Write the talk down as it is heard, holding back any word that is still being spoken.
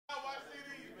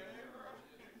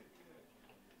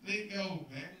Let go,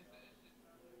 man.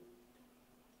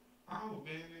 Oh,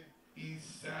 baby.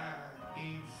 East side,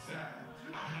 east side.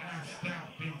 I'm not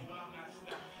stopping.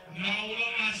 No,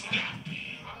 I'm not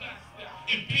stopping.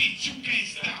 And bitch, you can't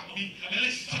stop me.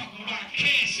 Unless you're talking about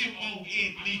cash and more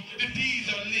Italy. The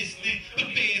D's are listening, the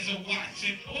feds are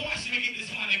watching. Oh, watch me get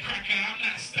this money cracker, I'm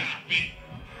not stopping.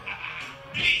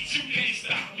 Bitch, you can't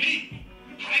stop me.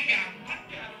 I got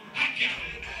it. I got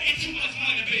it. Ain't too much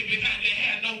money, baby, not to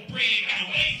have no bread.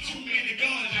 Got way too many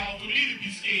guns, y'all, for me to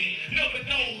be scared. Never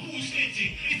know who's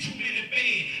snitching. It's too many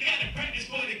bad. Gotta practice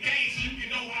for the game so you can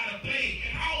know how to play.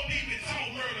 I don't even talk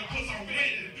murder cause I'm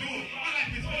ready to do it. My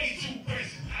life is way too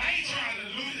precious. I ain't trying to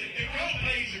lose it. If girl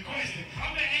plays the question,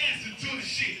 I'm the answer to the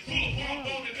shit. Full of pump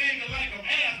on the nigga like I'm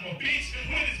asthma, bitch.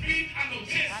 When it's beef, I know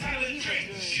just how to address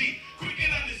the shit. Quick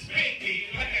and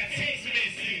unexpected, like a text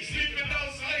message. Sleeping on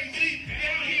slave G,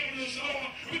 down here in the storm.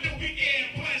 With the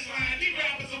weekend punchline, these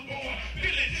rappers are born.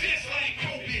 Feeling just like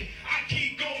Kobe. I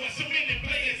keep going, so many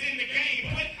players in the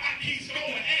game, but I keep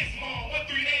scoring. X-Mall,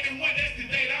 1381, that's the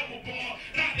date I was born.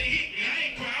 Not to hit me, I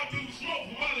ain't cry, I blew smoke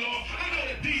for my lord. I know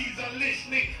the D's are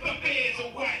listening, the feds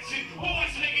are watching.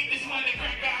 Boys, nigga, this money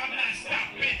cracker, I'm not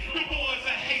stopping. The boys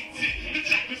are hating, the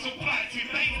jackets are plotting.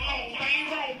 They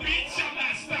ain't wrong, bitch, I'm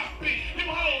not stopping.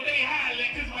 Them hoes, they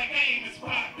hollering, cause my game is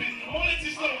popping. Won't let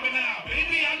you slow me now,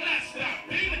 baby, I'm not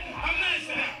stopping. I'm not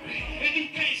stopping, and you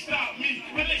can't stop me.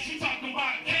 Unless you talking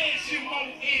about cash, you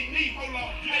won't in need. Hold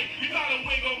on, hey, you thought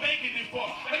we ain't gonna make it for.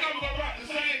 Like I'm gonna rock the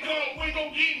same club, we ain't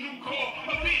gonna get new car.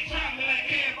 My bitch traveling like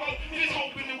Campo, just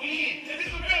hoping to win.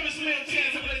 It's a very slim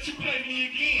chance to let you play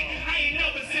me again. I ain't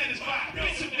never satisfied,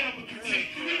 bitch, you never content.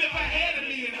 Even if I had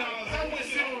 $1 million, I wouldn't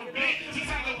sit on the bench.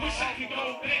 Sometimes I wish I could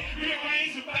go back,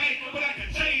 rearrange some things, but I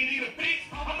could change either fix.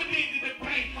 I'm addicted to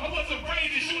pain. I was afraid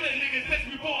to shoot at niggas that's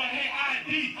before I had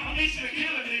ID. I'm itching to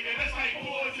kill a nigga, that's like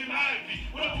boys in Ivy.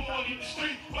 When a boy in the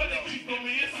street, but they keep on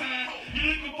me inside.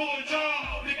 You looking for a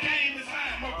job, the game is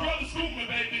high. My brother scooped me,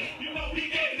 baby. You know he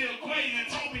gave the equation,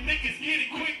 told me niggas get it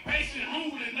quick, patient,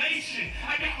 rule the nation.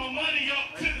 I got my money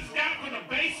up to the sky from the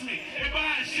basement. And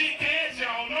buying shit cash,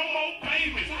 y'all, no more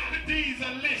payments. The D's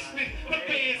are listening, the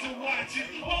feds are watching.